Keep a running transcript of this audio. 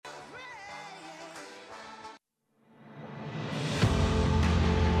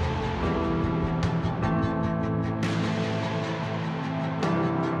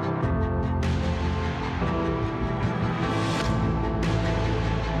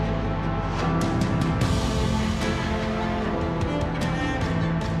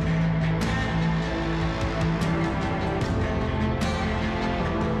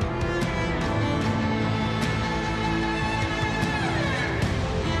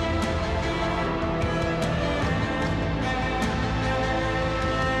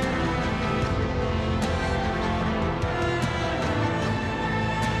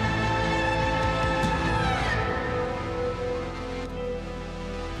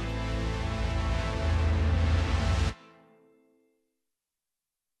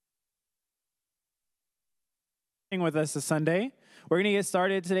With us this Sunday. We're going to get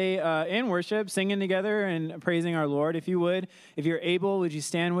started today in worship, singing together and praising our Lord. If you would, if you're able, would you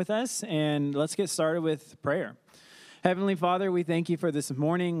stand with us and let's get started with prayer. Heavenly Father, we thank you for this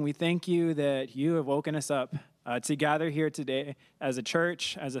morning. We thank you that you have woken us up to gather here today as a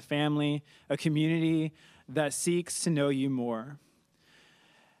church, as a family, a community that seeks to know you more.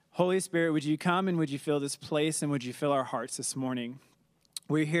 Holy Spirit, would you come and would you fill this place and would you fill our hearts this morning?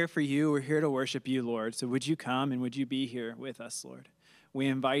 We're here for you. We're here to worship you, Lord. So would you come and would you be here with us, Lord? We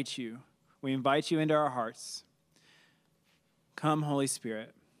invite you. We invite you into our hearts. Come, Holy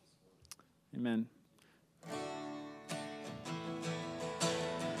Spirit. Amen.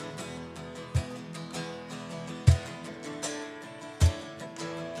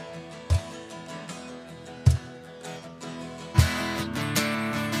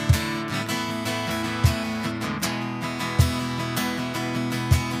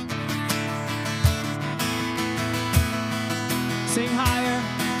 Sing higher,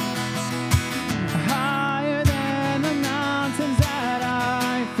 higher than the mountains that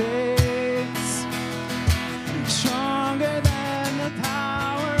I face, stronger than the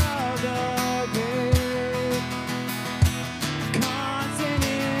power of the grave, constant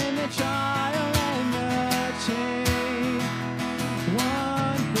in the trial and the change.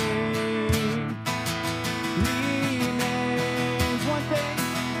 One thing remains, one thing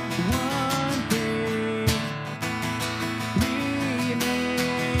remains.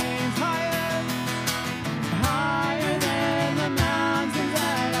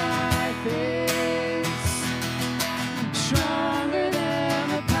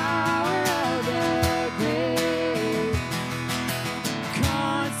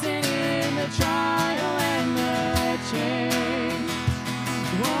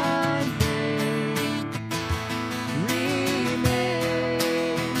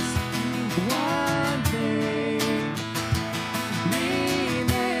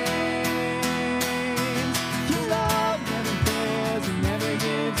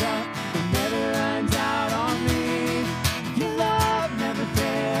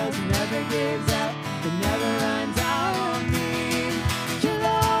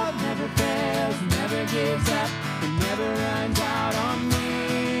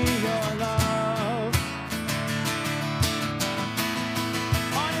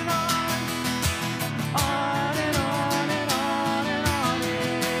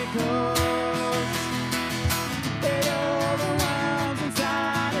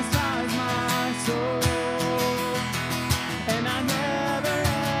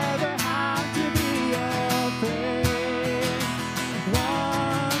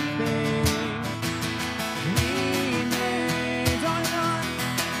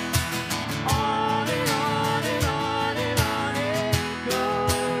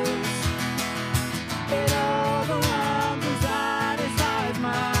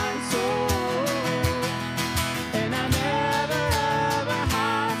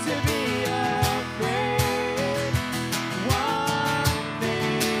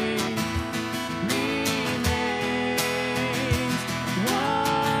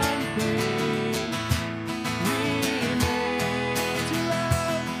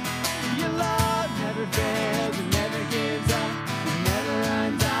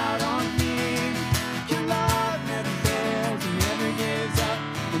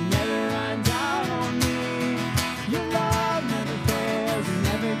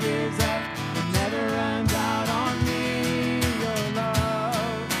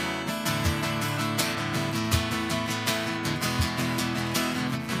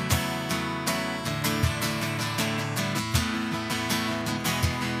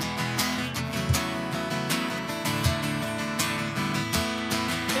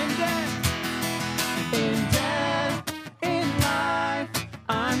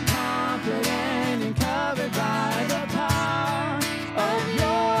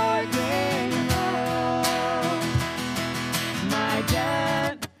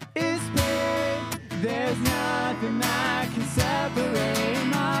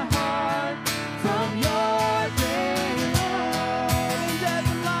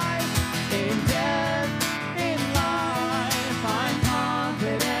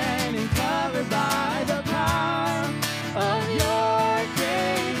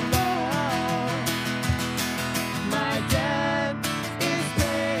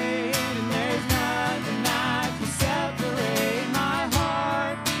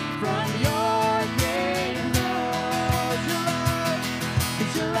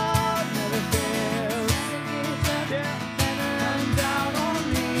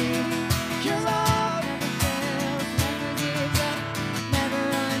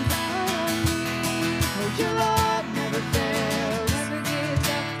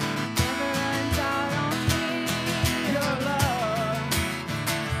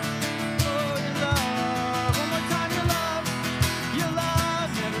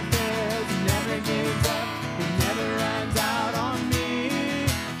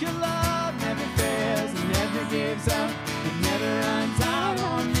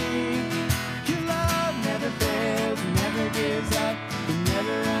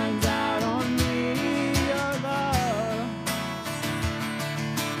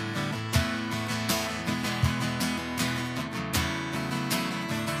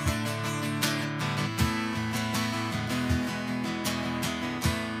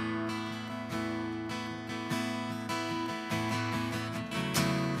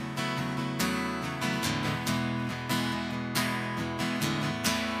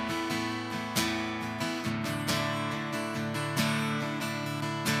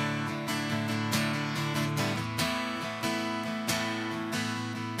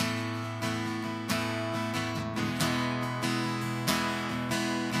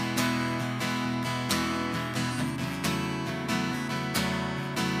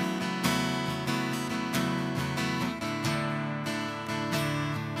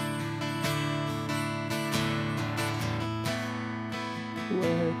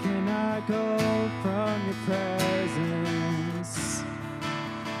 Where can I go from your presence?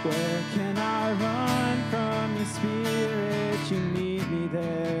 Where can I run from your spirit? You meet me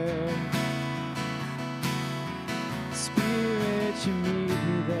there. Spirit, you meet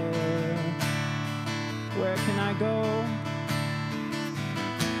me there. Where can I go?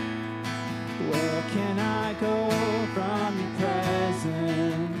 Where can I go from your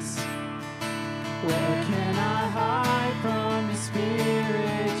presence? Where can I hide from your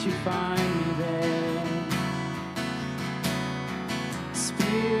spirit? You find me there.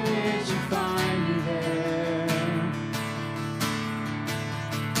 Spirit, you find me there.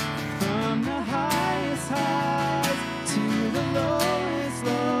 From the highest highs to the lowest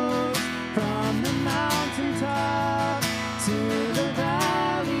lows, from the mountaintop to the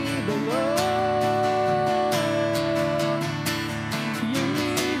valley below. You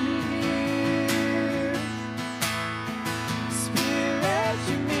meet me here. Spirit,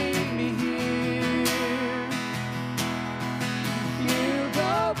 you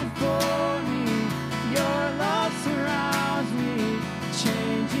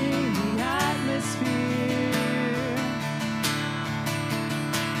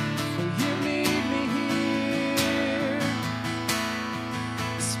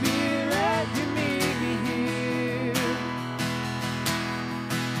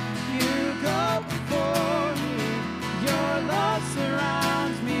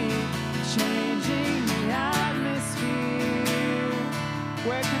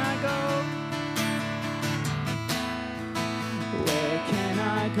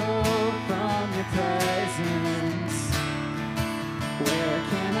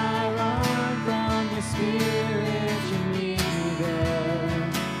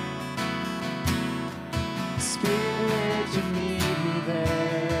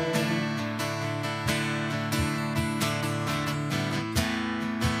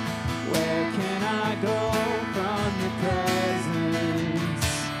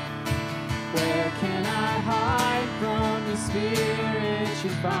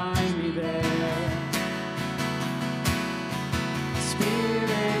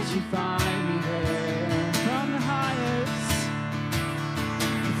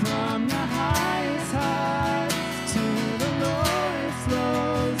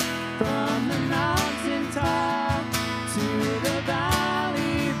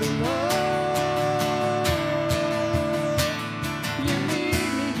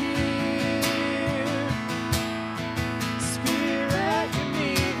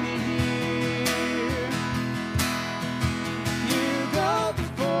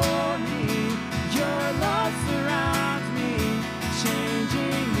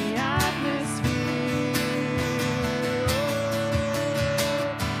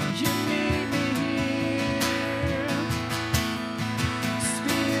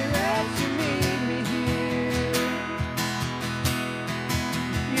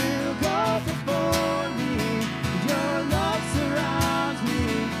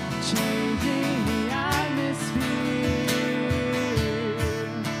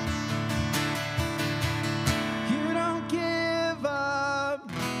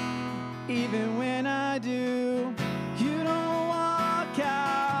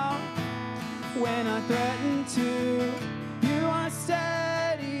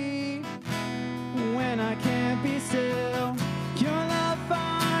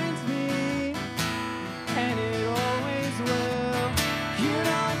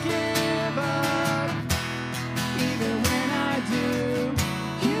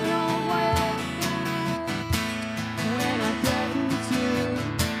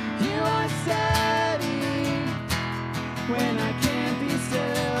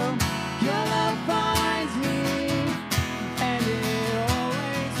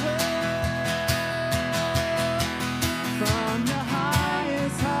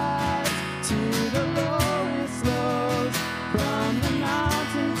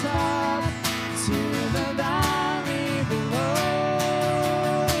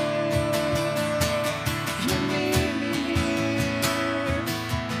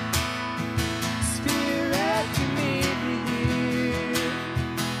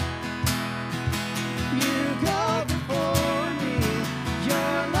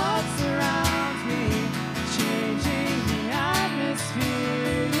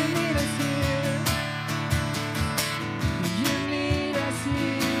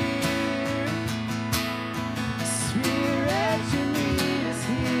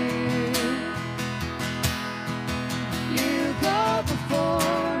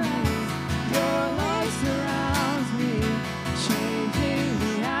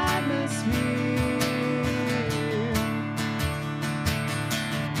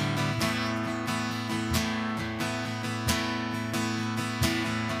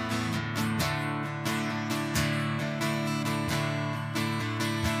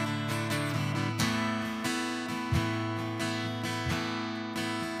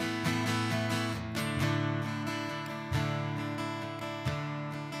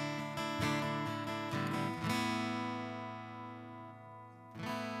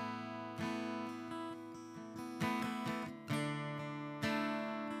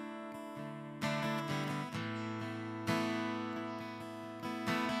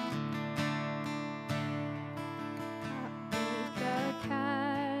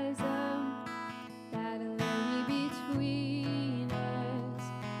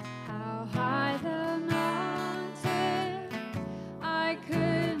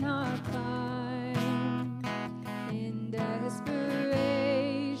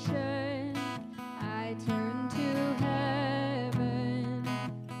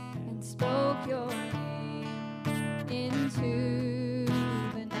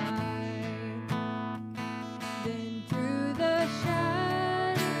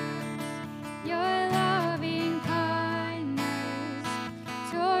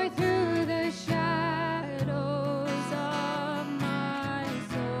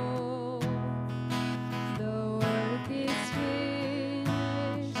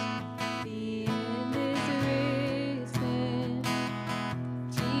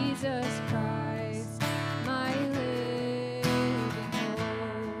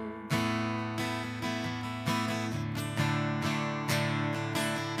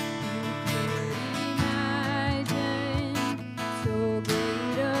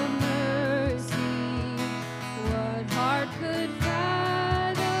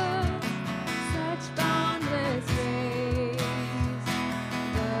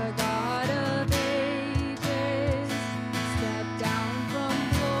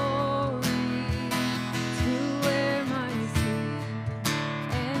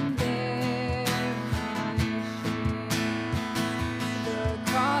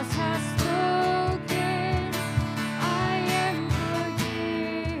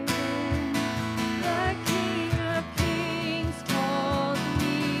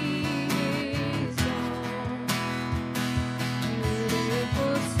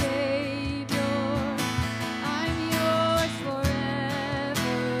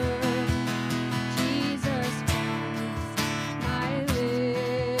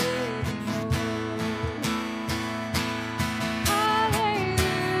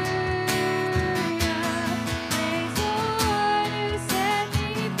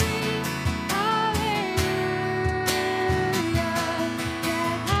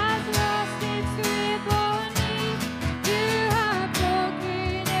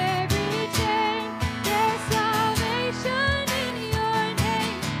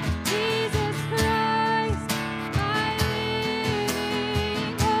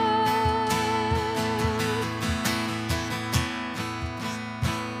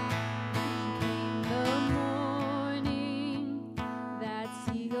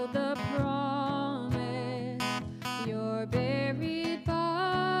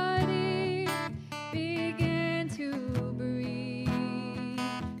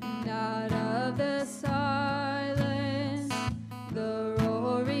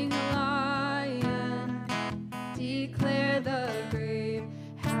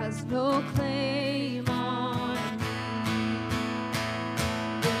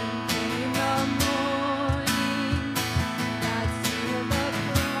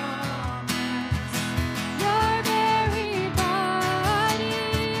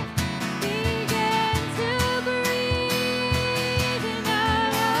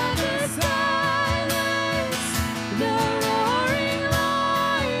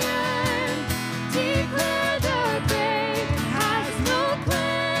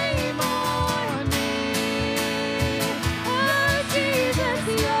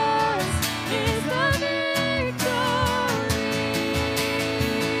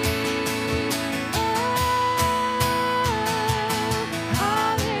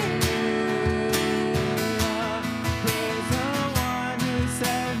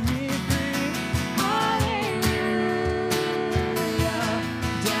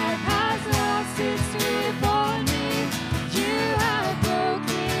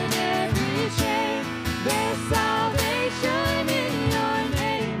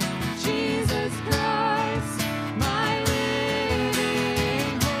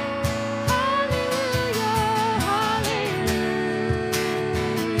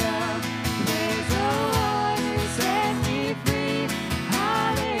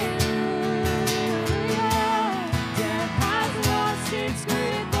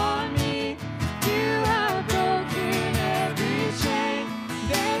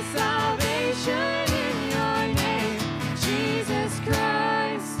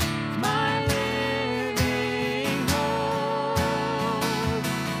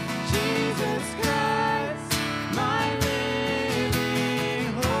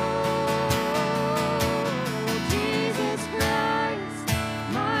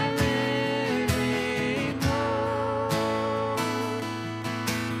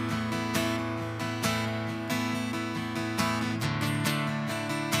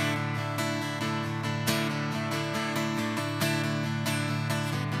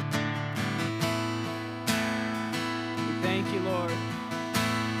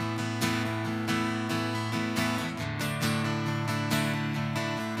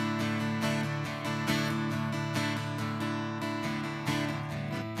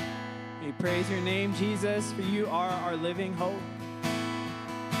Praise your name, Jesus, for you are our living hope.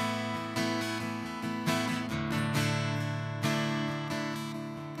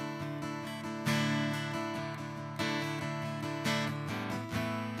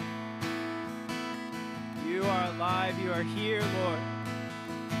 You are alive. You are here, Lord.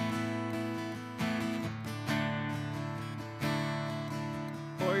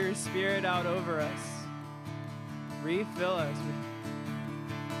 Spirit out over us. Refill us.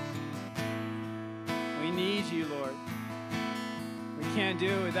 We need you, Lord. We can't do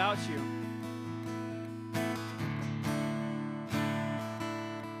it without you.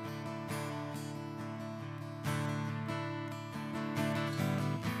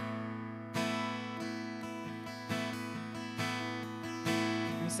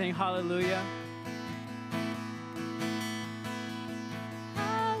 We sing hallelujah.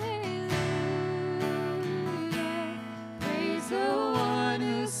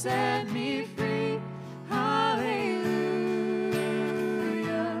 Set me free, hallelujah.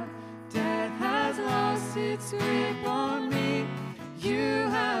 Death has lost its grip on me. You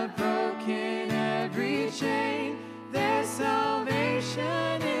have broken every chain. There's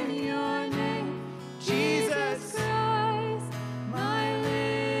salvation in your name, Jesus Christ, my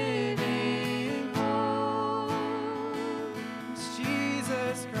living hope. It's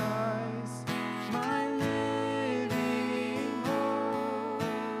Jesus Christ, my living hope.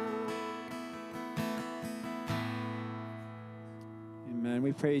 Amen.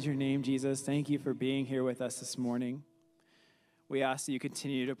 We praise your name, Jesus. Thank you for being here with us this morning. We ask that you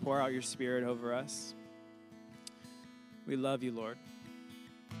continue to pour out your Spirit over us. We love you, Lord.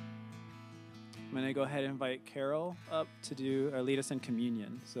 I'm going to go ahead and invite Carol up to lead us in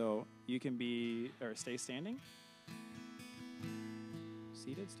communion. So you can stay standing.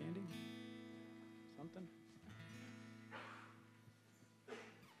 Seated, standing, something.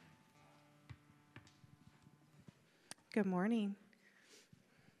 Good morning.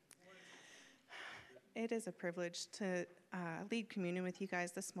 It is a privilege to lead communion with you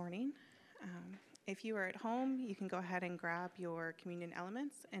guys this morning. If you are at home, you can go ahead and grab your communion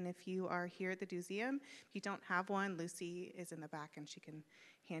elements. And if you are here at the Duseum, if you don't have one, Lucy is in the back and she can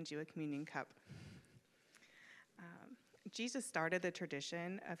hand you a communion cup. Jesus started the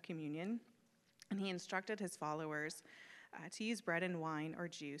tradition of communion, and he instructed his followers to use bread and wine or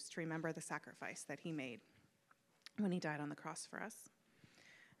juice to remember the sacrifice that he made when he died on the cross for us.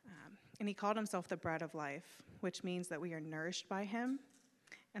 And he called himself the bread of life, which means that we are nourished by him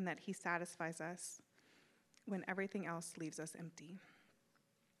and that he satisfies us when everything else leaves us empty.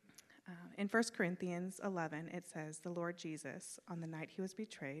 In 1 Corinthians 11, it says, "The Lord Jesus, on the night he was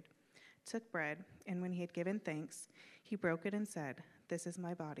betrayed, took bread, and when he had given thanks, he broke it and said, 'This is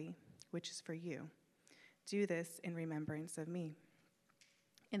my body, which is for you. Do this in remembrance of me.'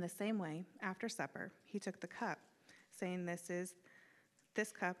 In the same way, after supper, he took the cup, saying, 'This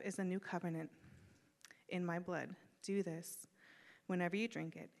cup is a new covenant in my blood. Do this whenever you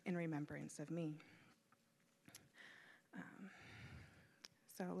drink it in remembrance of me.'"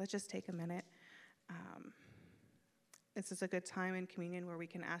 So let's just take a minute. This is a good time in communion where we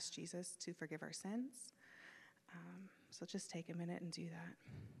can ask Jesus to forgive our sins. So just take a minute and do that.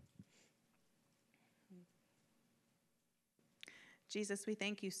 Jesus, we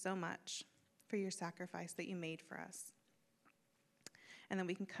thank you so much for your sacrifice that you made for us. And then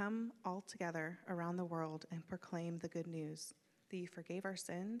we can come all together around the world and proclaim the good news that you forgave our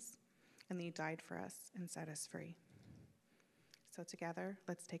sins and that you died for us and set us free. So together,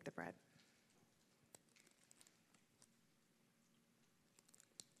 let's take the bread.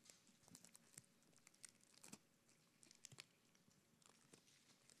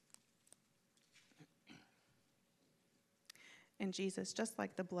 And Jesus, just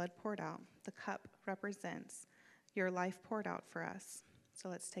like the blood poured out, the cup represents your life poured out for us. So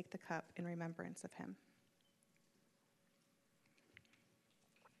let's take the cup in remembrance of him.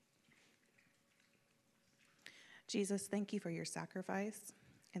 Jesus, thank you for your sacrifice,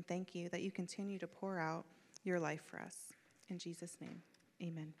 and thank you that you continue to pour out your life for us. In Jesus' name,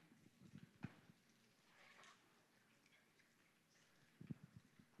 amen.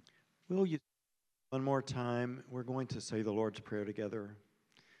 Will you, one more time, we're going to say the Lord's Prayer together.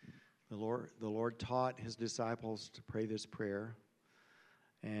 The Lord taught his disciples to pray this prayer,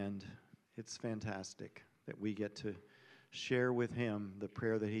 and it's fantastic that we get to share with him the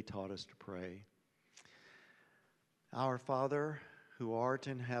prayer that he taught us to pray. Our Father, who art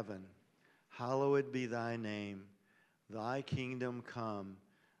in heaven, hallowed be thy name. Thy kingdom come,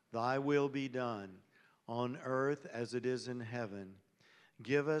 thy will be done, on earth as it is in heaven.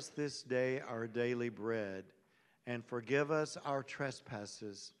 Give us this day our daily bread, and forgive us our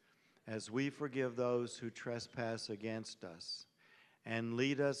trespasses, as we forgive those who trespass against us. And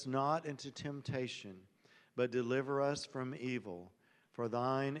lead us not into temptation, but deliver us from evil. For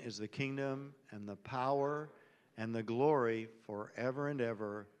thine is the kingdom and the power and the glory forever and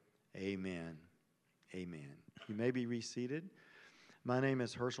ever. Amen. Amen. You may be reseated. My name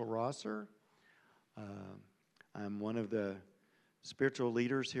is Herschel Rosser. I'm one of the spiritual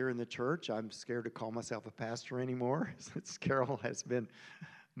leaders here in the church. I'm scared to call myself a pastor anymore since Carol has been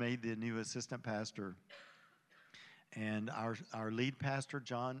made the new assistant pastor. And our lead pastor,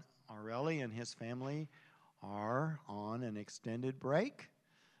 John Arelli, and his family are on an extended break,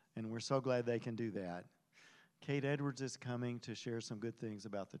 and we're so glad they can do that. Kate Edwards is coming to share some good things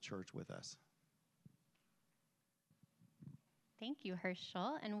about the church with us. Thank you,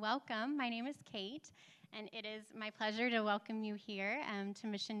 Herschel, and welcome. My name is Kate, and it is my pleasure to welcome you here to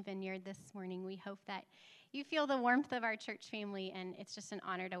Mission Vineyard this morning. We hope that you feel the warmth of our church family, and it's just an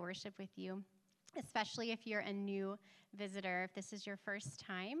honor to worship with you, especially if you're a new visitor. If this is your first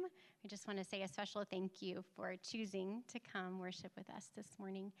time, I just want to say a special thank you for choosing to come worship with us this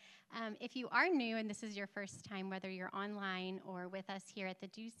morning. If you are new and this is your first time, whether you're online or with us here at the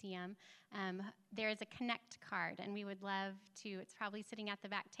Duceum, there is a Connect card, and we would love to, it's probably sitting at the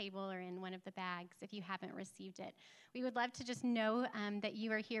back table or in one of the bags if you haven't received it. We would love to just know that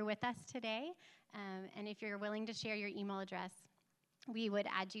you are here with us today, and if you're willing to share your email address, we would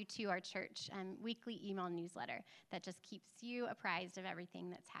add you to our church weekly email newsletter that just keeps you apprised of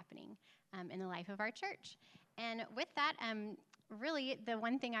everything that's happening in the life of our church. And with that, really, the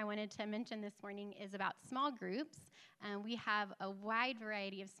one thing I wanted to mention this morning is about small groups. We have a wide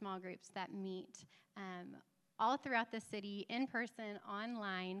variety of small groups that meet all throughout the city, in person,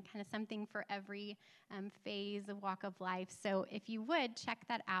 online, kind of something for every phase of walk of life. So if you would, check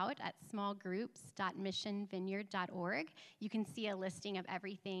that out at smallgroups.missionvineyard.org. You can see a listing of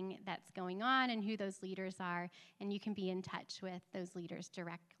everything that's going on and who those leaders are, and you can be in touch with those leaders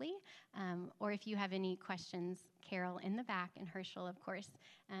directly. Or if you have any questions, Carol in the back and Herschel, of course,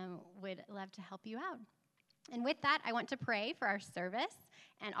 would love to help you out. And with that, I want to pray for our service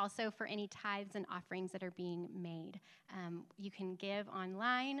and also for any tithes and offerings that are being made. You can give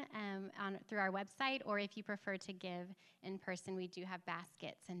online through our website, or if you prefer to give in person, we do have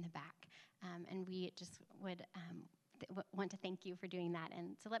baskets in the back. And we just would want to thank you for doing that.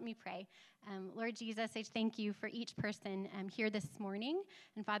 And so let me pray. Lord Jesus, I thank you for each person here this morning.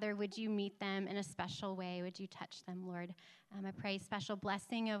 And Father, would you meet them in a special way? Would you touch them, Lord? I pray special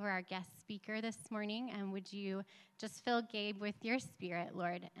blessing over our guest speaker this morning. And would you just fill Gabe with your spirit,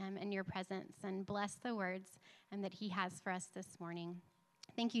 Lord, and your presence, and bless the words that he has for us this morning.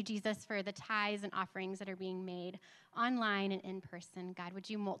 Thank you, Jesus, for the tithes and offerings that are being made online and in person. God, would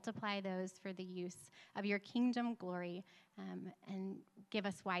you multiply those for the use of your kingdom glory and give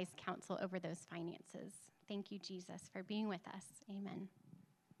us wise counsel over those finances. Thank you, Jesus, for being with us. Amen.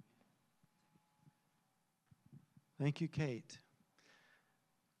 Thank you, Kate.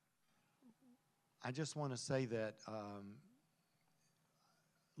 I just want to say that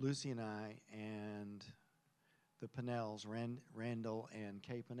Lucy and I and the Pinnells, Randall and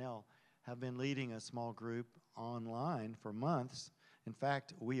Kay Pinnell, have been leading a small group online for months. In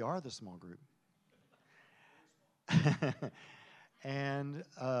fact, we are the small group. And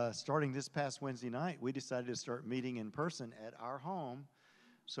starting this past Wednesday night, we decided to start meeting in person at our home.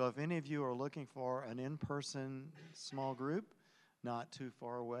 So if any of you are looking for an in-person small group, not too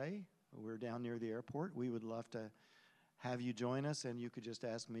far away, we're down near the airport, we would love to have you join us, and you could just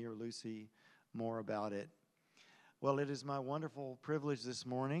ask me or Lucy more about it. Well, it is my wonderful privilege this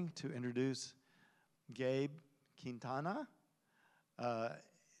morning to introduce Gabe Quintana.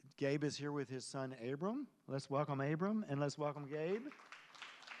 Gabe is here with his son, Abram. Let's welcome Abram, and let's welcome Gabe.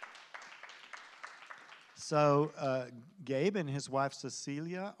 So Gabe and his wife,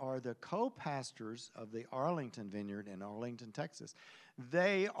 Cecilia, are the co-pastors of the Arlington Vineyard in Arlington, Texas.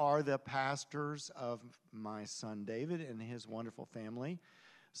 They are the pastors of my son, David, and his wonderful family.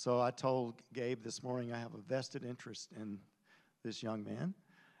 So I told Gabe this morning I have a vested interest in this young man.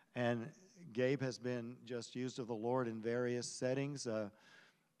 And Gabe has been just used of the Lord in various settings.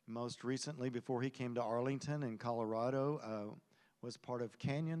 Most recently, before he came to Arlington in Colorado, was part of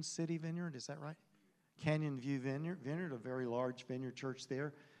Canyon City Vineyard. Is that right? Canyon View Vineyard, a very large vineyard church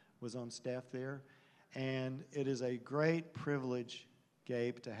there, was on staff there. And it is a great privilege,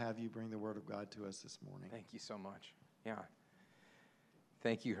 Gabe, to have you bring the Word of God to us this morning. Thank you so much. Yeah.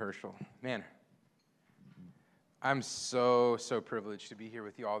 Thank you, Herschel. Man, I'm so privileged to be here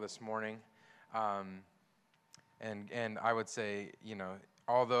with you all this morning. And I would say, you know,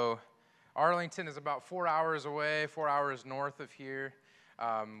 although Arlington is about 4 hours away, 4 hours north of here,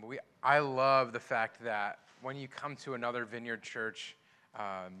 I love the fact that when you come to another Vineyard church,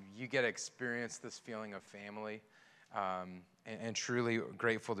 you get to experience this feeling of family, and truly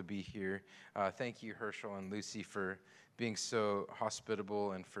grateful to be here. Thank you, Herschel and Lucy, for being so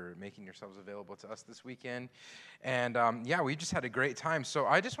hospitable and for making yourselves available to us this weekend. And yeah, we just had a great time. So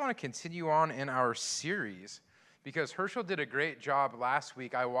I just want to continue on in our series because Herschel did a great job last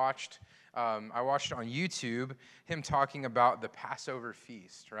week. I watched on YouTube him talking about the Passover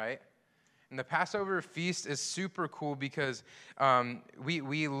feast, right? And the Passover feast is super cool because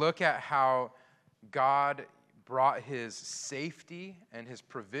we look at how God brought his safety and his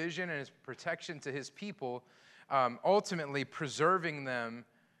provision and his protection to his people, ultimately preserving them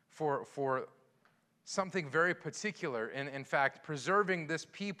for something very particular. And in fact, preserving this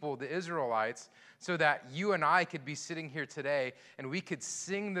people, the Israelites, so that you and I could be sitting here today and we could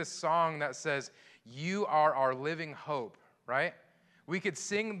sing this song that says, "You are our living hope," right? We could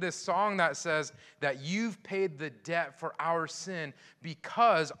sing this song that says that you've paid the debt for our sin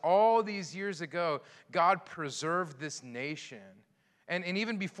because all these years ago, God preserved this nation. And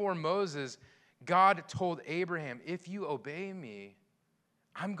even before Moses, God told Abraham, if you obey me,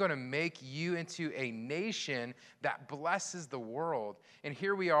 I'm going to make you into a nation that blesses the world. And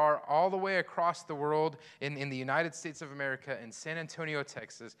here we are all the way across the world in the United States of America, in San Antonio,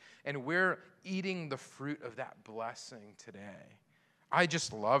 Texas, and we're eating the fruit of that blessing today. I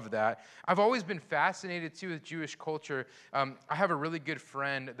just love that. I've always been fascinated, too, with Jewish culture. I have a really good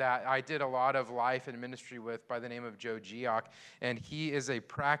friend that I did a lot of life and ministry with by the name of Joe Geoch, and he is a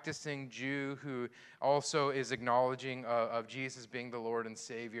practicing Jew who also is acknowledging of Jesus being the Lord and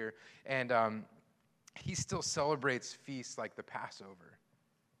Savior, and he still celebrates feasts like the Passover.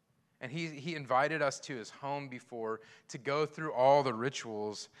 And he invited us to his home before to go through all the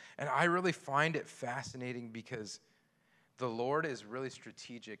rituals, and I really find it fascinating because the Lord is really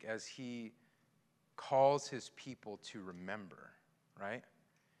strategic as he calls his people to remember, right?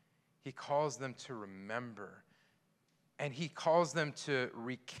 He calls them to remember. And he calls them to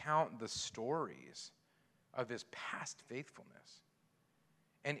recount the stories of his past faithfulness.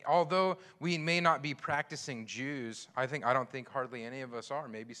 And although we may not be practicing Jews, I don't think hardly any of us are.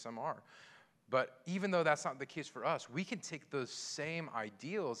 Maybe some are. But even though that's not the case for us, we can take those same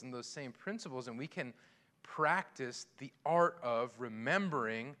ideals and those same principles and we can practice the art of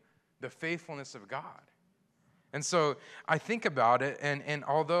remembering the faithfulness of God. And so I think about it, and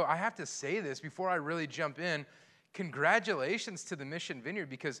although I have to say this before I really jump in, congratulations to the Mission Vineyard,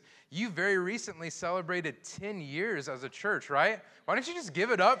 because you very recently celebrated 10 years as a church, right? Why don't you just give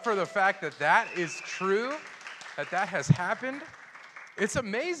it up for the fact that that is true, that has happened? It's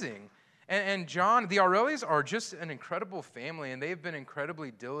amazing. And John, the Aurelies are just an incredible family, and they've been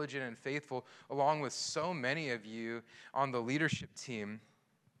incredibly diligent and faithful, along with so many of you on the leadership team.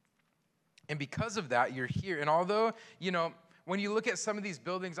 And because of that, you're here. And although, when you look at some of these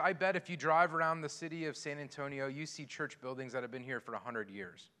buildings, I bet if you drive around the city of San Antonio, you see church buildings that have been here for 100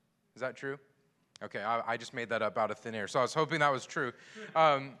 years. Is that true? Okay, I just made that up out of thin air, so I was hoping that was true.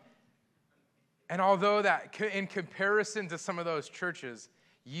 And although that, in comparison to some of those churches,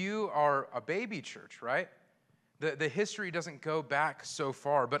 you are a baby church, right? The history doesn't go back so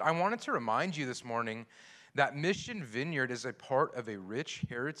far. But I wanted to remind you this morning that Mission Vineyard is a part of a rich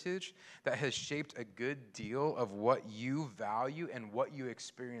heritage that has shaped a good deal of what you value and what you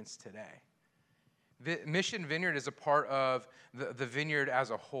experience today. Mission Vineyard is a part of the vineyard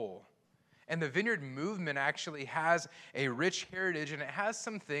as a whole. And the Vineyard movement actually has a rich heritage, and it has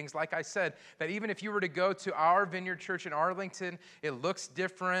some things, like I said, that even if you were to go to our Vineyard Church in Arlington, it looks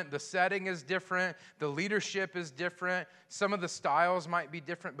different, the setting is different, the leadership is different, some of the styles might be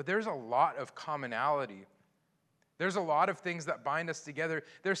different, but there's a lot of commonality. There's a lot of things that bind us together.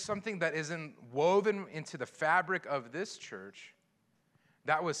 There's something that is woven into the fabric of this church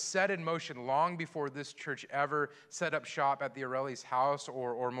that was set in motion long before this church ever set up shop at the Aureli's house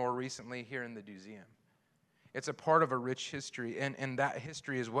or more recently here in the Duseum. It's a part of a rich history, and that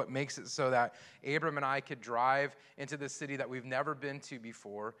history is what makes it so that Abram and I could drive into this city that we've never been to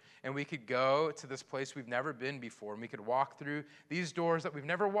before, and we could go to this place we've never been before, and we could walk through these doors that we've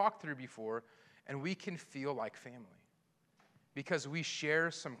never walked through before, and we can feel like family because we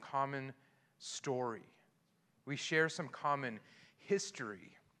share some common story. We share some common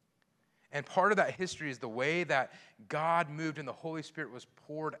history. And part of that history is the way that God moved and the Holy Spirit was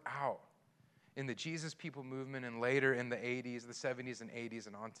poured out in the Jesus People movement and later in the 80s, the 70s and 80s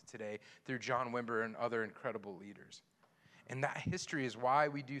and on to today through John Wimber and other incredible leaders. And that history is why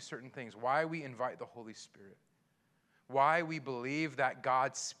we do certain things, why we invite the Holy Spirit, why we believe that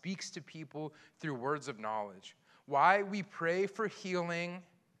God speaks to people through words of knowledge, why we pray for healing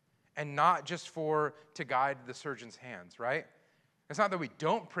and not just to guide the surgeon's hands, right? It's not that we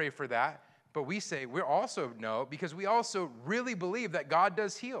don't pray for that, but we say we also know because we also really believe that God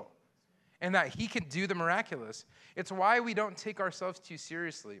does heal and that he can do the miraculous. It's why we don't take ourselves too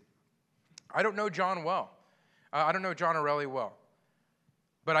seriously. I don't know John well. I don't know John Aureli well.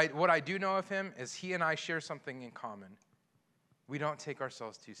 But what I do know of him is he and I share something in common. We don't take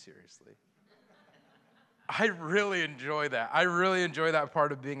ourselves too seriously. I really enjoy that. I really enjoy that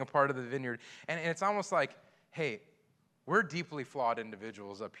part of being a part of the Vineyard. And it's almost like, hey, we're deeply flawed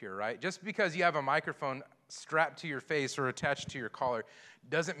individuals up here, right? Just because you have a microphone strapped to your face or attached to your collar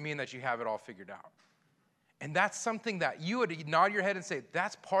doesn't mean that you have it all figured out. And that's something that you would nod your head and say,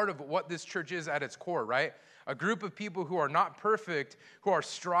 that's part of what this church is at its core, right? A group of people who are not perfect, who are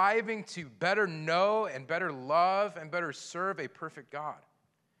striving to better know and better love and better serve a perfect God.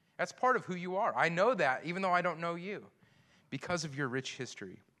 That's part of who you are. I know that, even though I don't know you, because of your rich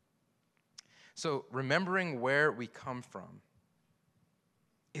history. So remembering where we come from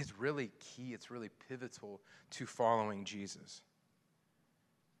is really key. It's really pivotal to following Jesus.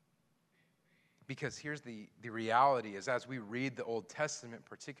 Because here's the reality is, as we read the Old Testament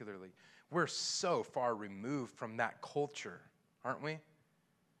particularly, we're so far removed from that culture, aren't we?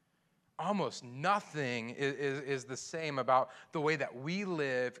 Almost nothing is the same about the way that we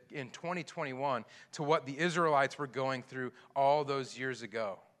live in 2021 to what the Israelites were going through all those years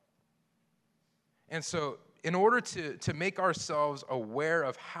ago. And so in order to make ourselves aware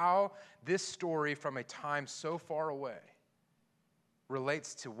of how this story from a time so far away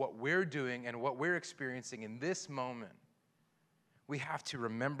relates to what we're doing and what we're experiencing in this moment, we have to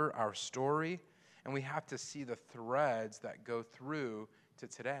remember our story, and we have to see the threads that go through to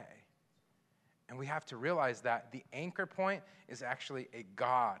today. And we have to realize that the anchor point is actually a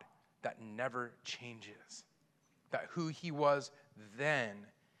God that never changes. That who he was then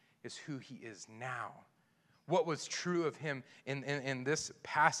is who he is now. What was true of him in this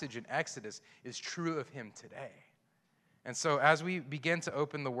passage in Exodus is true of him today. And so as we begin to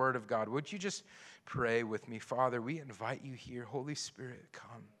open the Word of God, would you just pray with me? Father, we invite you here. Holy Spirit,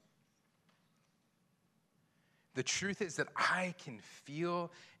 come. The truth is that I can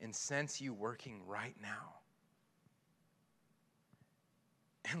feel and sense you working right now.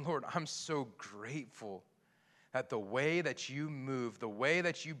 And Lord, I'm so grateful that the way that you move, the way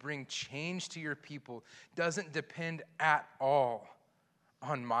that you bring change to your people doesn't depend at all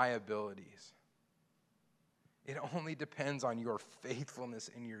on my abilities. It only depends on your faithfulness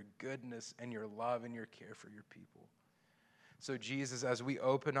and your goodness and your love and your care for your people. So Jesus, as we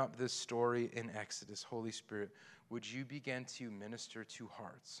open up this story in Exodus, Holy Spirit, would you begin to minister to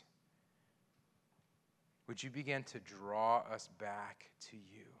hearts? Would you begin to draw us back to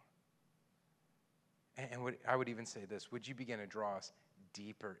you? And I would even say this, would you begin to draw us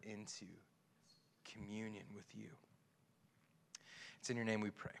deeper into communion with you? It's in your name we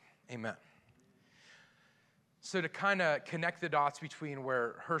pray. Amen. So to kind of connect the dots between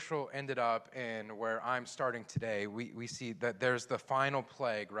where Herschel ended up and where I'm starting today, we see that there's the final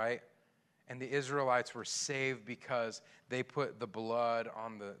plague, right? And the Israelites were saved because they put the blood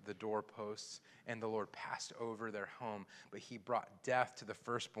on the doorposts, and the Lord passed over their home. But he brought death to the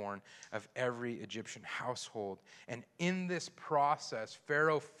firstborn of every Egyptian household. And in this process,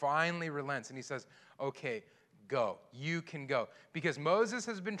 Pharaoh finally relents, and he says, okay, go. You can go. Because Moses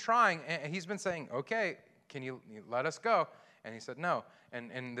has been trying, and he's been saying, okay, can you let us go? And he said, no.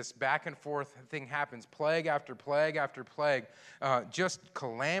 And this back and forth thing happens. Plague after plague after plague. Just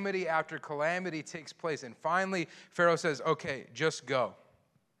calamity after calamity takes place. And finally, Pharaoh says, okay, just go.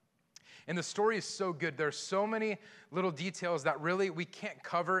 And the story is so good. There's so many little details that really we can't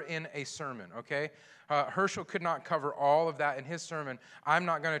cover in a sermon, okay? Herschel could not cover all of that in his sermon. I'm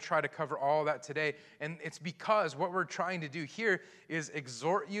not going to try to cover all of that today. And it's because what we're trying to do here is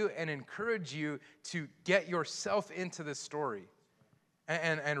exhort you and encourage you to get yourself into this story.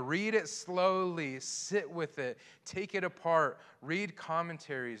 And read it slowly, sit with it, take it apart, read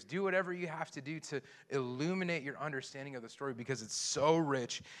commentaries, do whatever you have to do to illuminate your understanding of the story, because it's so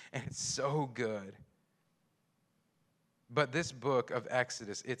rich and it's so good. But this book of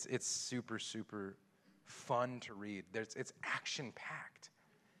Exodus, it's super, super fun to read. It's action-packed,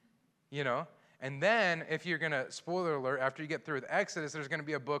 you know? And then, if you're going to, spoiler alert, after you get through with Exodus, there's going to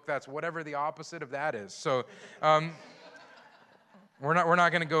be a book that's whatever the opposite of that is. So, We're not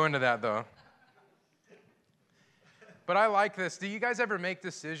going to go into that, though. But I like this. Do you guys ever make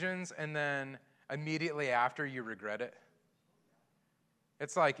decisions and then immediately after you regret it?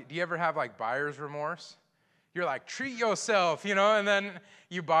 It's like, do you ever have like buyer's remorse? You're like, treat yourself, you know, and then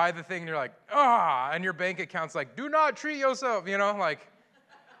you buy the thing and you're like, and your bank account's like, do not treat yourself, you know, like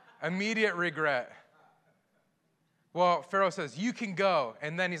immediate regret. Well, Pharaoh says, you can go.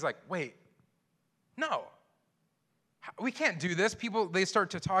 And then he's like, wait, no. We can't do this. People, they start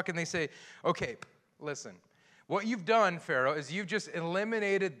to talk and they say, okay, listen, What you've done, Pharaoh, is you've just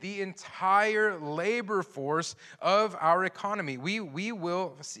eliminated the entire labor force of our economy. We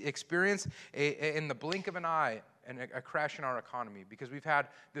will experience, in the blink of an eye, a crash in our economy because we've had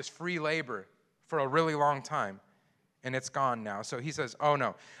this free labor for a really long time, and it's gone now. So he says, oh,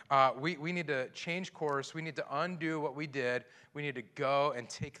 no, we need to change course. We need to undo what we did. We need to go and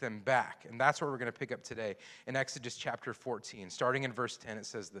take them back. And that's what we're going to pick up today in Exodus chapter 14. Starting in verse 10, it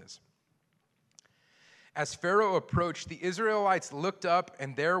says this. As Pharaoh approached, the Israelites looked up,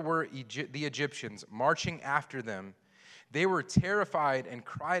 and there were the Egyptians marching after them. They were terrified and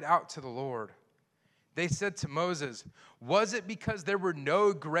cried out to the Lord. They said to Moses, "Was it because there were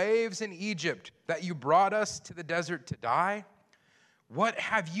no graves in Egypt that you brought us to the desert to die? What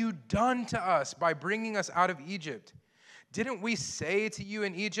have you done to us by bringing us out of Egypt? Didn't we say to you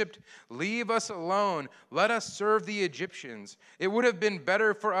in Egypt, 'Leave us alone, let us serve the Egyptians'? It would have been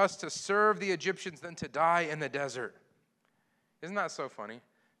better for us to serve the Egyptians than to die in the desert." Isn't that so funny?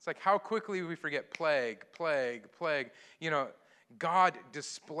 It's like how quickly we forget plague, plague, plague. God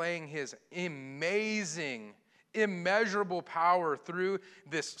displaying his amazing, immeasurable power through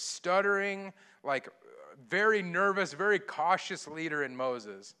this stuttering, very nervous, very cautious leader in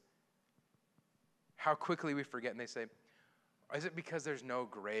Moses. How quickly we forget, and they say, "Is it because there's no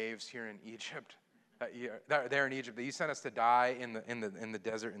graves here in Egypt, there in Egypt, that you sent us to die in the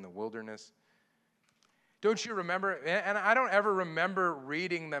desert, in the wilderness?" Don't you remember? And I don't ever remember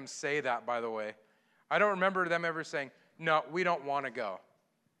reading them say that, by the way. I don't remember them ever saying, "No, we don't want to go."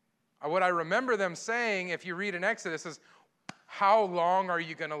 What I remember them saying, if you read in Exodus, is, "How long are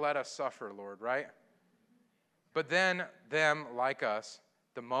you going to let us suffer, Lord?" Right? But then them, like us,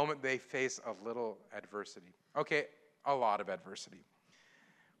 the moment they face a little adversity, a lot of adversity,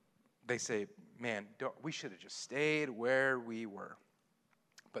 they say, "Man, we should have just stayed where we were."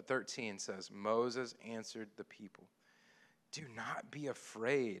 But 13 says, Moses answered the people, "Do not be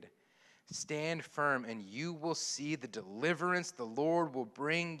afraid. Stand firm, and you will see the deliverance the Lord will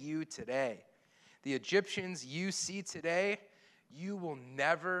bring you today. The Egyptians you see today, you will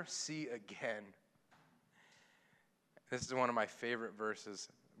never see again." This is one of my favorite verses,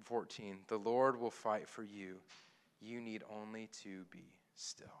 14. "The Lord will fight for you. You need only to be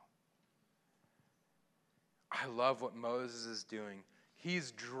still." I love what Moses is doing.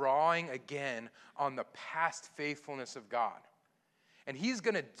 He's drawing again on the past faithfulness of God. And he's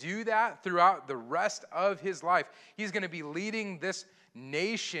going to do that throughout the rest of his life. He's going to be leading this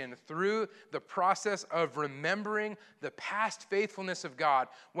nation through the process of remembering the past faithfulness of God.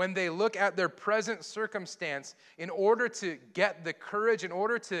 When they look at their present circumstance, in order to get the courage, in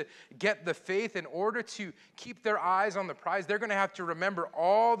order to get the faith, in order to keep their eyes on the prize, they're going to have to remember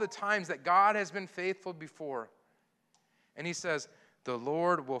all the times that God has been faithful before. And he says, "The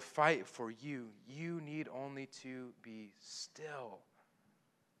Lord will fight for you. You need only to be still."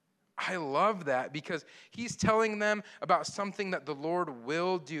 I love that because he's telling them about something that the Lord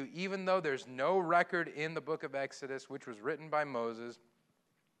will do, even though there's no record in the book of Exodus, which was written by Moses,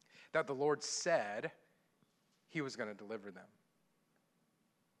 that the Lord said he was going to deliver them.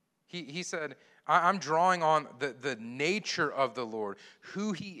 He said, I'm drawing on the nature of the Lord,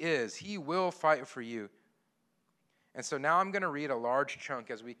 who he is. He will fight for you. And so now I'm going to read a large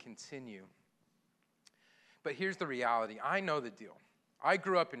chunk as we continue. But here's the reality. I know the deal. I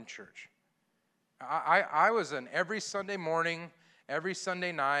grew up in church. I was in every Sunday morning, every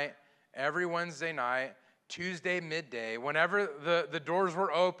Sunday night, every Wednesday night, Tuesday midday. Whenever the doors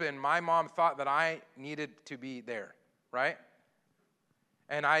were open, my mom thought that I needed to be there, right?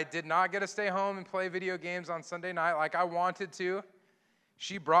 And I did not get to stay home and play video games on Sunday night like I wanted to.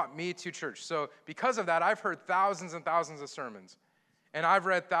 She brought me to church. So because of that, I've heard thousands and thousands of sermons. And I've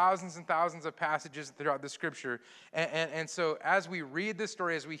read thousands and thousands of passages throughout the scripture. And so as we read this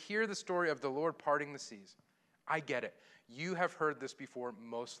story, as we hear the story of the Lord parting the seas, I get it. You have heard this before,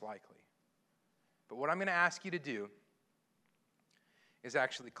 most likely. But what I'm going to ask you to do is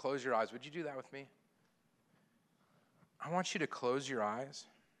actually close your eyes. Would you do that with me? I want you to close your eyes.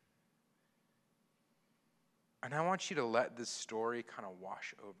 And I want you to let this story kind of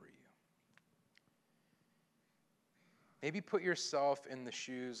wash over you. Maybe put yourself in the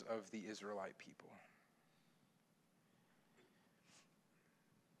shoes of the Israelite people.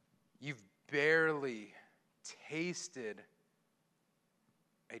 You've barely tasted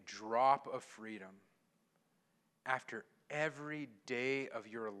a drop of freedom after every day of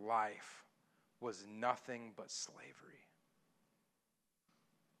your life was nothing but slavery.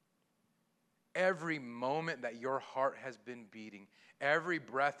 Every moment that your heart has been beating, every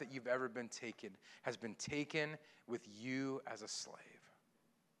breath that you've ever been taken has been taken with you as a slave.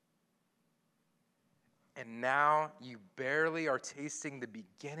 And now you barely are tasting the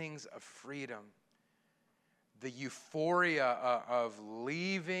beginnings of freedom, the euphoria of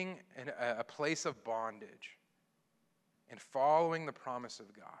leaving a place of bondage and following the promise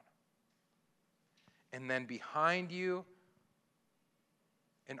of God. And then behind you,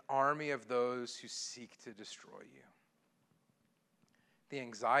 an army of those who seek to destroy you. The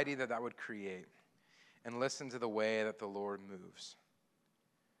anxiety that would create. And listen to the way that the Lord moves.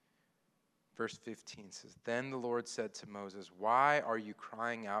 Verse 15 says, "Then the Lord said to Moses, 'Why are you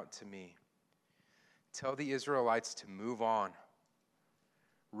crying out to me? Tell the Israelites to move on.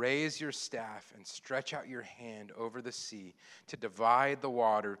 Raise your staff and stretch out your hand over the sea to divide the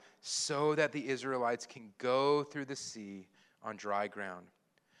water so that the Israelites can go through the sea on dry ground.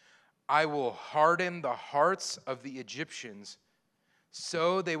 I will harden the hearts of the Egyptians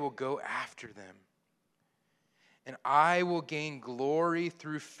so they will go after them. And I will gain glory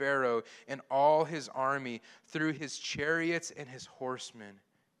through Pharaoh and all his army, through his chariots and his horsemen.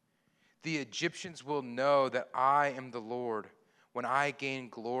 The Egyptians will know that I am the Lord when I gain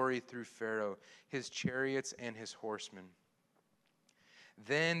glory through Pharaoh, his chariots, and his horsemen.'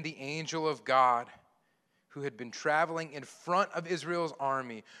 Then the angel of God, who had been traveling in front of Israel's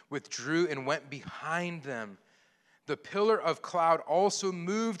army, withdrew and went behind them. The pillar of cloud also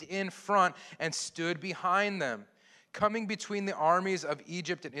moved in front and stood behind them, coming between the armies of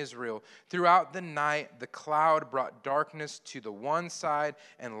Egypt and Israel. Throughout the night, the cloud brought darkness to the one side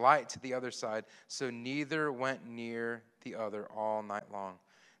and light to the other side, so neither went near the other all night long.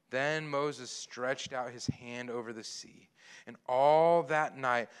 Then Moses stretched out his hand over the sea, and all that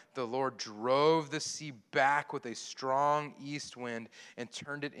night the Lord drove the sea back with a strong east wind and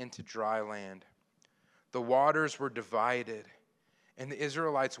turned it into dry land. The waters were divided, and the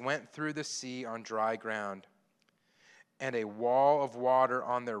Israelites went through the sea on dry ground, and a wall of water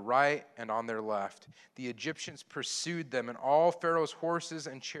on their right and on their left. The Egyptians pursued them, and all Pharaoh's horses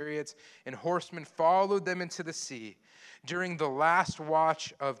and chariots and horsemen followed them into the sea. During the last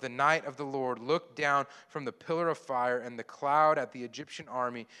watch of the night of the Lord looked down from the pillar of fire and the cloud at the Egyptian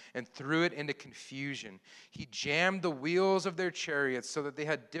army and threw it into confusion. He jammed the wheels of their chariots so that they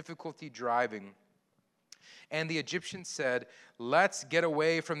had difficulty driving. And the Egyptians said, 'Let's get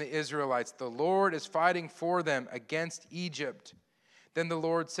away from the Israelites. The Lord is fighting for them against Egypt.' Then the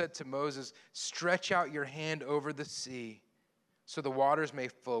Lord said to Moses, 'Stretch out your hand over the sea, so the waters may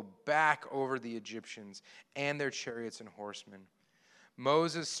flow back over the Egyptians and their chariots and horsemen.'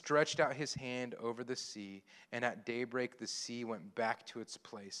 Moses stretched out his hand over the sea, and at daybreak the sea went back to its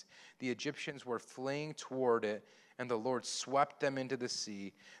place. The Egyptians were fleeing toward it, and the Lord swept them into the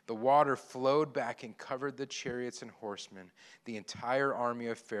sea. The water flowed back and covered the chariots and horsemen, the entire army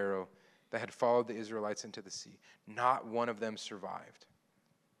of Pharaoh that had followed the Israelites into the sea. Not one of them survived.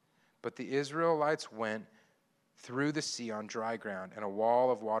 But the Israelites went through the sea on dry ground, and a wall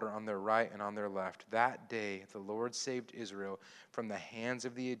of water on their right and on their left. That day the Lord saved Israel from the hands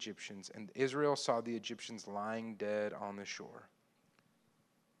of the Egyptians, and Israel saw the Egyptians lying dead on the shore.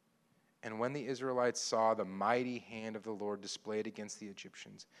 And when the Israelites saw the mighty hand of the Lord displayed against the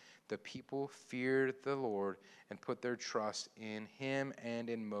Egyptians, the people feared the Lord and put their trust in him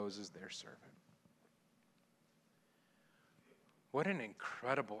and in Moses, their servant." What an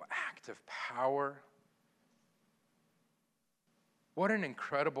incredible act of power. What an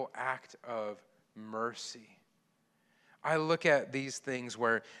incredible act of mercy. I look at these things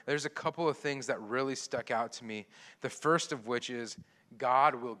where there's a couple of things that really stuck out to me. The first of which is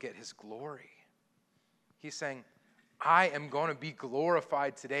God will get his glory. He's saying, I am going to be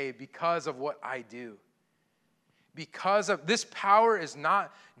glorified today because of what I do. Because of this power is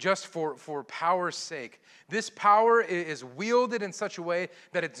not just for power's sake. This power is wielded in such a way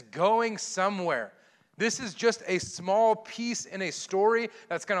that it's going somewhere. This is just a small piece in a story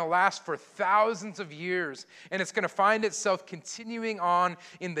that's going to last for thousands of years. And it's going to find itself continuing on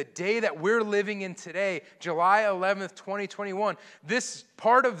in the day that we're living in today, July 11th, 2021. This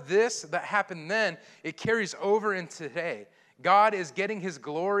part of this that happened then, it carries over into today. God is getting his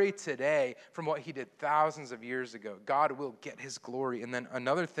glory today from what he did thousands of years ago. God will get his glory. And then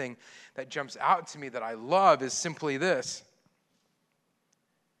another thing that jumps out to me that I love is simply this.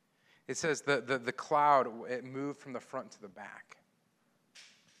 It says the cloud, it moved from the front to the back.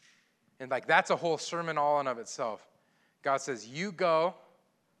 And that's a whole sermon all in of itself. God says, you go,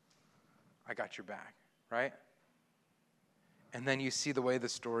 I got your back, right? And then you see the way the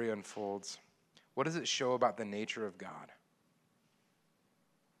story unfolds. What does it show about the nature of God?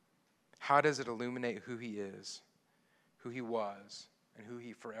 How does it illuminate who he is, who he was, and who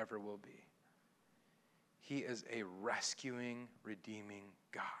he forever will be? He is a rescuing, redeeming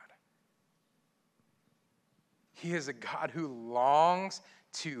God. He is a God who longs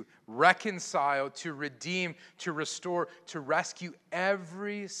to reconcile, to redeem, to restore, to rescue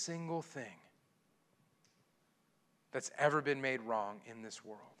every single thing that's ever been made wrong in this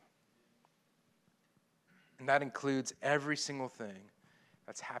world. And that includes every single thing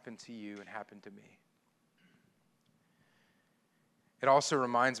that's happened to you and happened to me. It also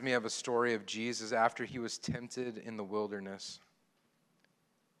reminds me of a story of Jesus after he was tempted in the wilderness.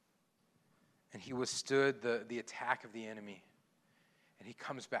 And he withstood the attack of the enemy. And he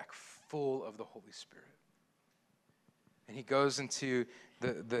comes back full of the Holy Spirit. And he goes into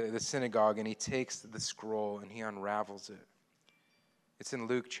the synagogue and he takes the scroll and he unravels it. It's in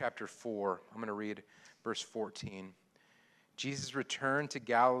Luke chapter 4. I'm going to read verse 14. Jesus returned to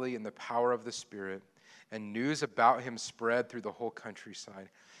Galilee in the power of the Spirit, and news about him spread through the whole countryside.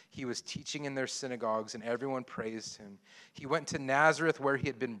 He was teaching in their synagogues, and everyone praised him. He went to Nazareth, where he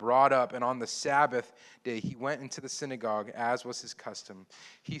had been brought up, and on the Sabbath day he went into the synagogue, as was his custom.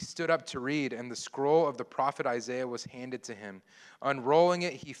 He stood up to read, and the scroll of the prophet Isaiah was handed to him. Unrolling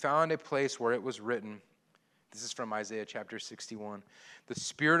it, he found a place where it was written. This is from Isaiah chapter 61. The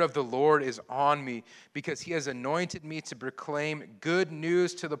Spirit of the Lord is on me, because he has anointed me to proclaim good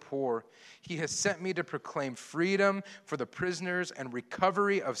news to the poor. He has sent me to proclaim freedom for the prisoners and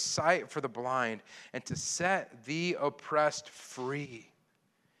recovery of sight for the blind, and to set the oppressed free,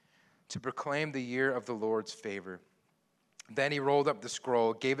 to proclaim the year of the Lord's favor. Then he rolled up the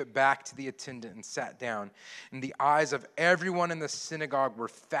scroll, gave it back to the attendant, and sat down. And the eyes of everyone in the synagogue were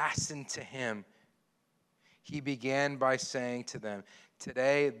fastened to him. He began by saying to them,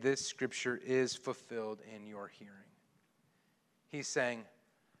 "Today this scripture is fulfilled in your hearing." He's saying,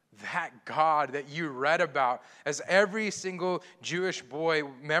 that God that you read about, as every single Jewish boy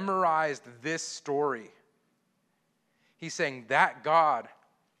memorized this story. He's saying that God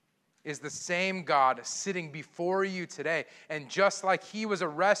is the same God sitting before you today. And just like he was a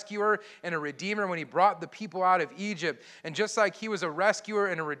rescuer and a redeemer when he brought the people out of Egypt, and just like he was a rescuer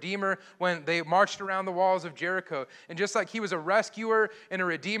and a redeemer when they marched around the walls of Jericho, and just like he was a rescuer and a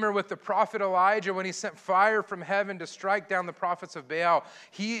redeemer with the prophet Elijah when he sent fire from heaven to strike down the prophets of Baal,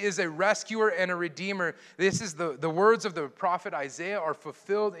 he is a rescuer and a redeemer. This is the words of the prophet Isaiah are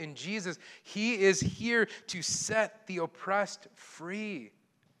fulfilled in Jesus. He is here to set the oppressed free.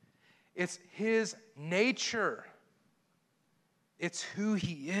 It's his nature. It's who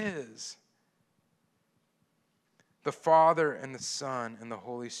he is. The Father and the Son and the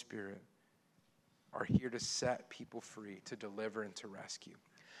Holy Spirit are here to set people free, to deliver and to rescue.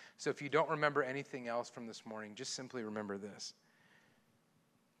 So if you don't remember anything else from this morning, just simply remember this.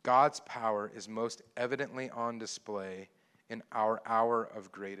 God's power is most evidently on display in our hour of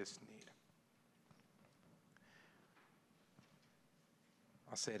greatest need.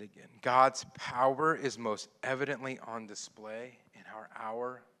 I'll say it again. God's power is most evidently on display in our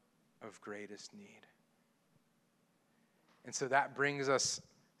hour of greatest need. And so that brings us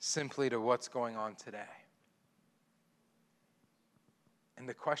simply to what's going on today. And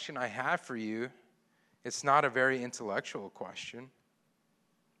the question I have for you, it's not a very intellectual question.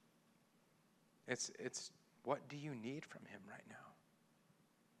 It's what do you need from him right now?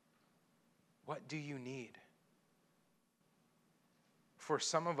 What do you need? For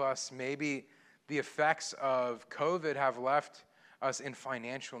some of us, maybe the effects of COVID have left us in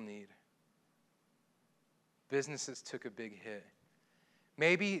financial need. Businesses took a big hit.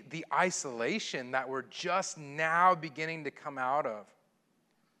 Maybe the isolation that we're just now beginning to come out of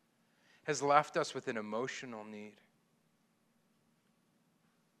has left us with an emotional need.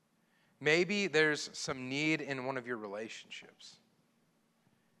 Maybe there's some need in one of your relationships.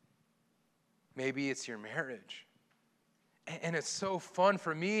 Maybe it's your marriage. And it's so fun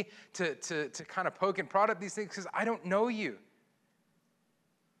for me to kind of poke and prod at these things because I don't know you.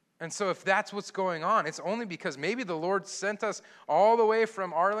 And so if that's what's going on, it's only because maybe the Lord sent us all the way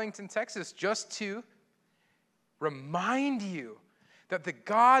from Arlington, Texas, just to remind you that the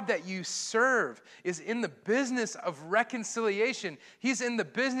God that you serve is in the business of reconciliation. He's in the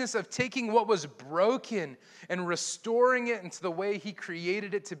business of taking what was broken and restoring it into the way he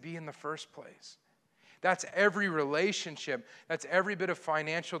created it to be in the first place. That's every relationship. That's every bit of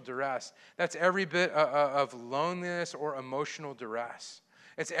financial duress. That's every bit of loneliness or emotional duress.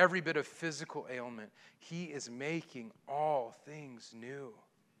 It's every bit of physical ailment. He is making all things new.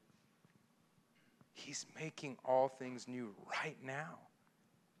 He's making all things new right now.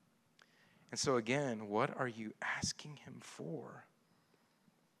 And so again, what are you asking him for?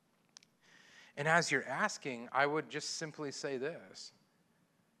 And as you're asking, I would just simply say this.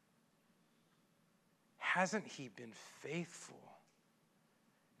 Hasn't he been faithful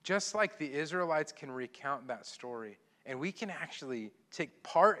Just like the Israelites can recount that story, and we can actually take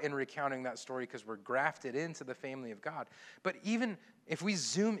part in recounting that story because we're grafted into the family of God. But even if we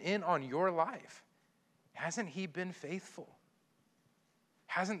zoom in on your life, hasn't he been faithful?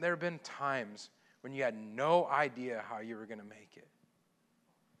 Hasn't there been times when you had no idea how you were going to make it?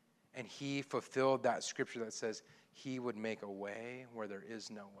 And he fulfilled that scripture that says he would make a way where there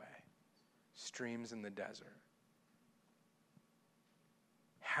is no way, streams in the desert.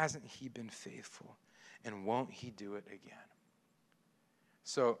 Hasn't he been faithful? And won't he do it again?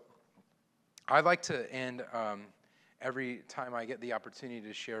 So I'd like to end every time I get the opportunity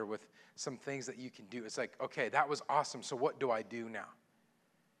to share with some things that you can do. It's like, okay, that was awesome. So what do I do now?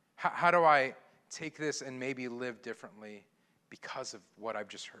 How do I take this and maybe live differently because of what I've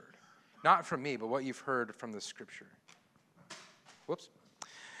just heard? Not from me, but what you've heard from the scripture. Whoops.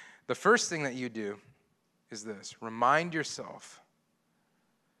 The first thing that you do is this. Remind yourself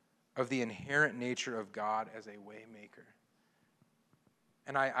of the inherent nature of God as a way maker.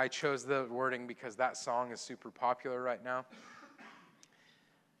 And I chose the wording because that song is super popular right now.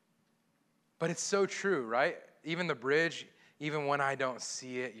 But it's so true, right? Even the bridge, even when I don't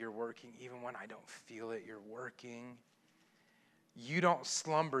see it, you're working. Even when I don't feel it, you're working. You don't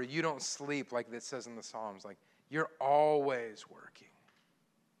slumber, you don't sleep, like it says in the Psalms. Like, you're always working.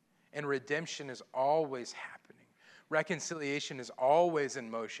 And redemption is always happening. Reconciliation is always in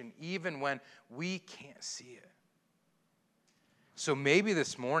motion, even when we can't see it. So maybe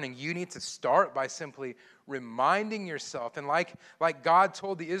this morning you need to start by simply reminding yourself, and like God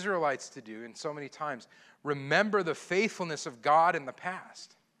told the Israelites to do in so many times, remember the faithfulness of God in the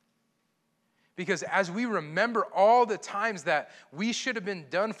past. Because as we remember all the times that we should have been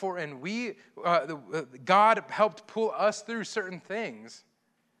done for and God helped pull us through certain things,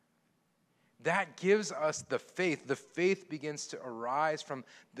 that gives us the faith. The faith begins to arise from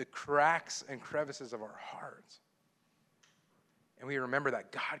the cracks and crevices of our hearts. And we remember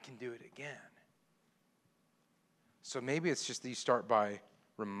that God can do it again. So maybe it's just that you start by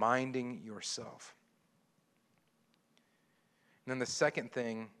reminding yourself. And then the second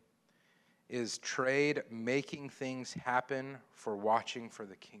thing is trade making things happen for watching for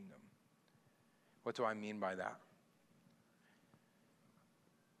the kingdom. What do I mean by that?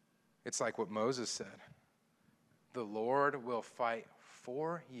 It's like what Moses said. The Lord will fight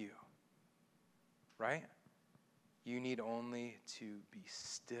for you, right? You need only to be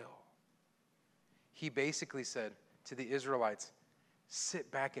still. He basically said to the Israelites,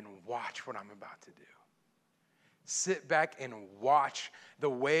 sit back and watch what I'm about to do. Sit back and watch the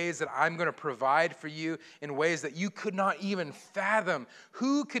ways that I'm going to provide for you in ways that you could not even fathom.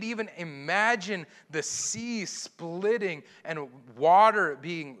 Who could even imagine the sea splitting and water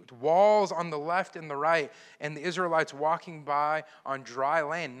being walls on the left and the right and the Israelites walking by on dry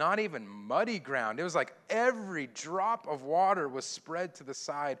land, not even muddy ground. It was like every drop of water was spread to the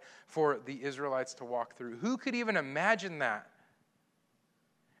side for the Israelites to walk through. Who could even imagine that?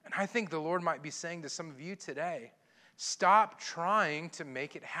 And I think the Lord might be saying to some of you today, stop trying to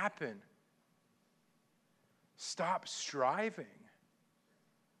make it happen. Stop striving.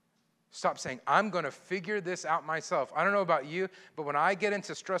 Stop saying, I'm going to figure this out myself. I don't know about you, but when I get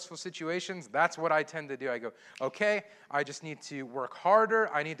into stressful situations, that's what I tend to do. I go, okay, I just need to work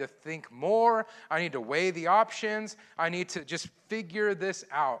harder. I need to think more. I need to weigh the options. I need to just figure this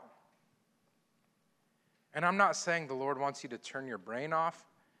out. And I'm not saying the Lord wants you to turn your brain off.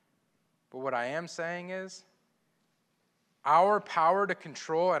 But what I am saying is, our power to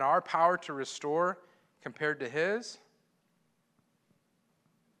control and our power to restore compared to His,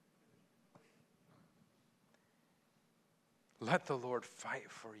 let the Lord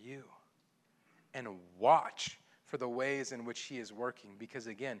fight for you and watch for the ways in which He is working. Because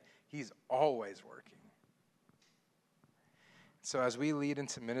again, He's always working. So as we lead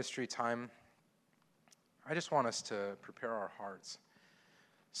into ministry time, I just want us to prepare our hearts.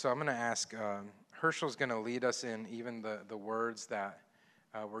 So I'm going to ask, Herschel's going to lead us in even the words that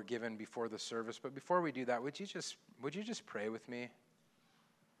were given before the service. But before we do that, would you just pray with me?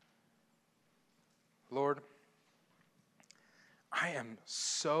 Lord, I am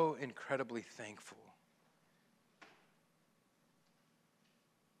so incredibly thankful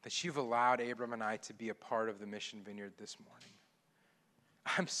that you've allowed Abram and I to be a part of the Mission Vineyard this morning.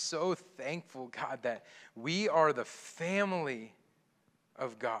 I'm so thankful, God, that we are the family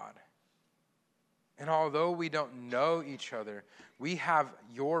of God. And although we don't know each other, we have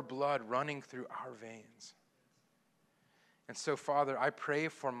your blood running through our veins. And so, Father, I pray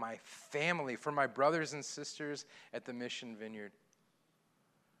for my family, for my brothers and sisters at the Mission Vineyard.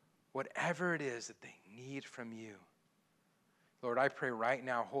 Whatever it is that they need from you, Lord, I pray right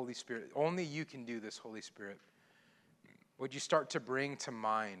now, Holy Spirit, only you can do this, Holy Spirit. Would you start to bring to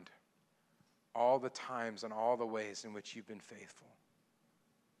mind all the times and all the ways in which you've been faithful?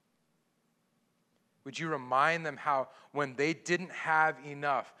 Would you remind them how when they didn't have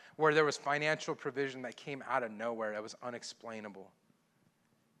enough, where there was financial provision that came out of nowhere, that was unexplainable?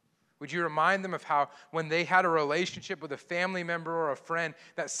 Would you remind them of how when they had a relationship with a family member or a friend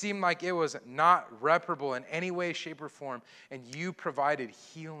that seemed like it was not reparable in any way, shape, or form, and you provided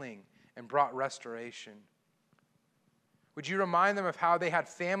healing and brought restoration? Would you remind them of how they had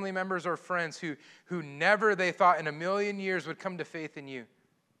family members or friends who never they thought in a million years would come to faith in you?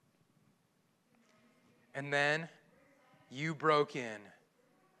 And then you broke in.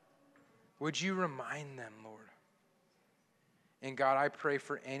 Would you remind them, Lord? And God, I pray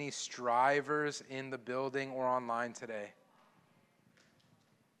for any strivers in the building or online today.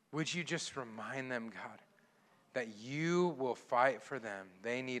 Would you just remind them, God, that you will fight for them.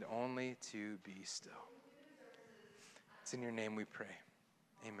 They need only to be still. It's in your name we pray.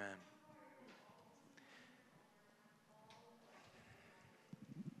 Amen.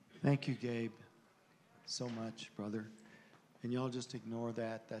 Thank you, Gabe, so much, brother. And y'all just ignore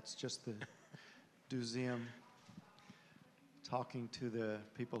that. That's just the Duzium talking to the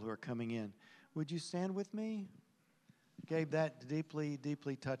people who are coming in. Would you stand with me? Gabe, that deeply,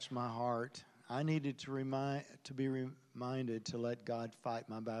 deeply touched my heart. I needed to be reminded to let God fight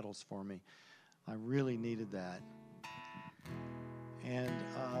my battles for me. I really needed that. And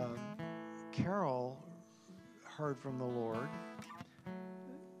Carol heard from the Lord,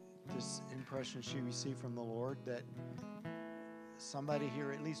 this impression she received from the Lord, that somebody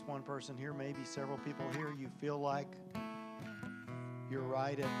here, at least one person here, maybe several people here, you feel like you're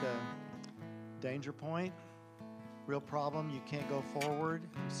right at the danger point, real problem, you can't go forward.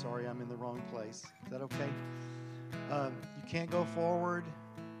 I'm sorry, I'm in the wrong place. Is that okay? You can't go forward.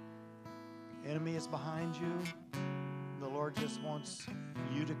 Enemy is behind you. The Lord just wants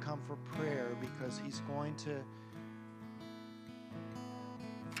you to come for prayer because He's going to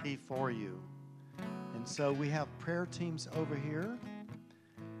be for you. And so we have prayer teams over here.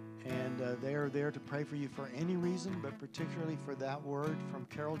 And they are there to pray for you for any reason, but particularly for that word from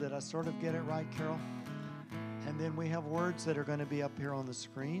Carol. Did I sort of get it right, Carol? And then we have words that are going to be up here on the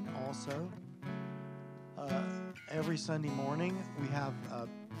screen also. Every Sunday morning, we have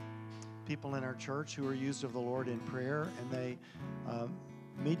people in our church who are used of the Lord in prayer, and they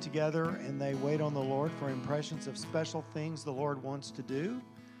meet together and they wait on the Lord for impressions of special things the Lord wants to do.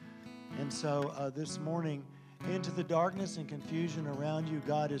 And so this morning, into the darkness and confusion around you,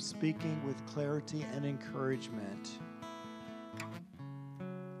 God is speaking with clarity and encouragement.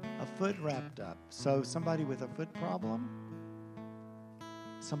 A foot wrapped up. So somebody with a foot problem,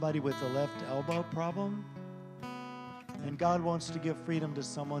 somebody with a left elbow problem, and God wants to give freedom to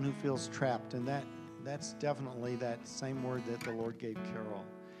someone who feels trapped, and that's definitely that same word that the Lord gave Carol.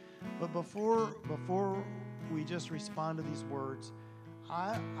 But before we just respond to these words,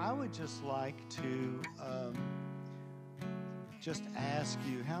 I would just like to just ask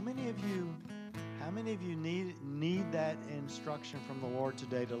you, how many of you need that instruction from the Lord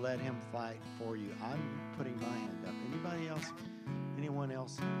today to let Him fight for you? I'm putting my hand up. Anybody else? Anyone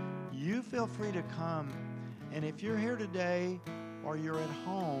else? You feel free to come. And if you're here today or you're at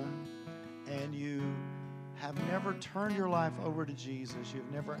home and you have never turned your life over to Jesus,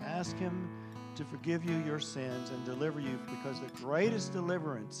 you've never asked Him to forgive you your sins and deliver you, because the greatest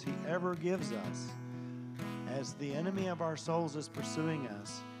deliverance He ever gives us as the enemy of our souls is pursuing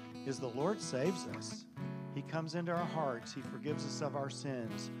us is the Lord saves us. He comes into our hearts. He forgives us of our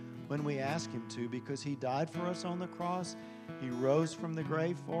sins when we ask Him to, because He died for us on the cross. He rose from the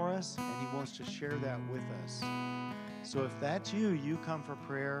grave for us, and He wants to share that with us. So if that's you, you come for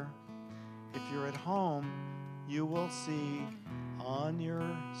prayer. If you're at home, you will see on your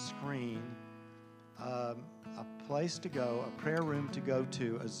screen a place to go, a prayer room to go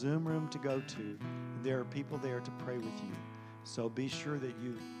to, a Zoom room to go to. There are people there to pray with you. So be sure that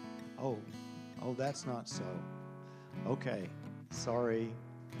you, oh, that's not so. Okay, sorry,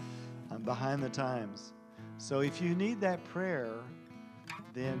 I'm behind the times. So if you need that prayer,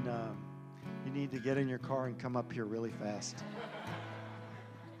 then you need to get in your car and come up here really fast.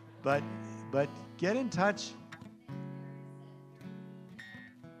 But get in touch.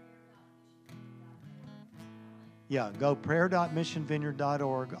 Yeah, go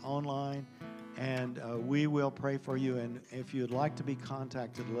prayer.missionvineyard.org online, and we will pray for you. And if you'd like to be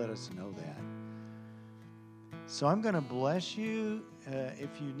contacted, let us know that. So I'm going to bless you. If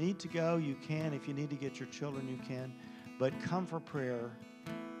you need to go, you can. If you need to get your children, you can. But come for prayer.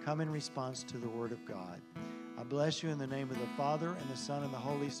 Come in response to the Word of God. I bless you in the name of the Father, and the Son, and the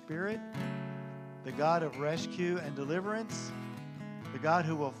Holy Spirit, the God of rescue and deliverance, the God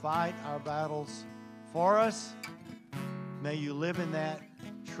who will fight our battles for us. May you live in that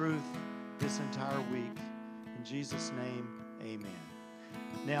truth this entire week. In Jesus' name, amen.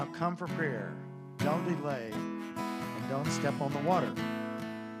 Now come for prayer. Don't delay, and don't step on the water.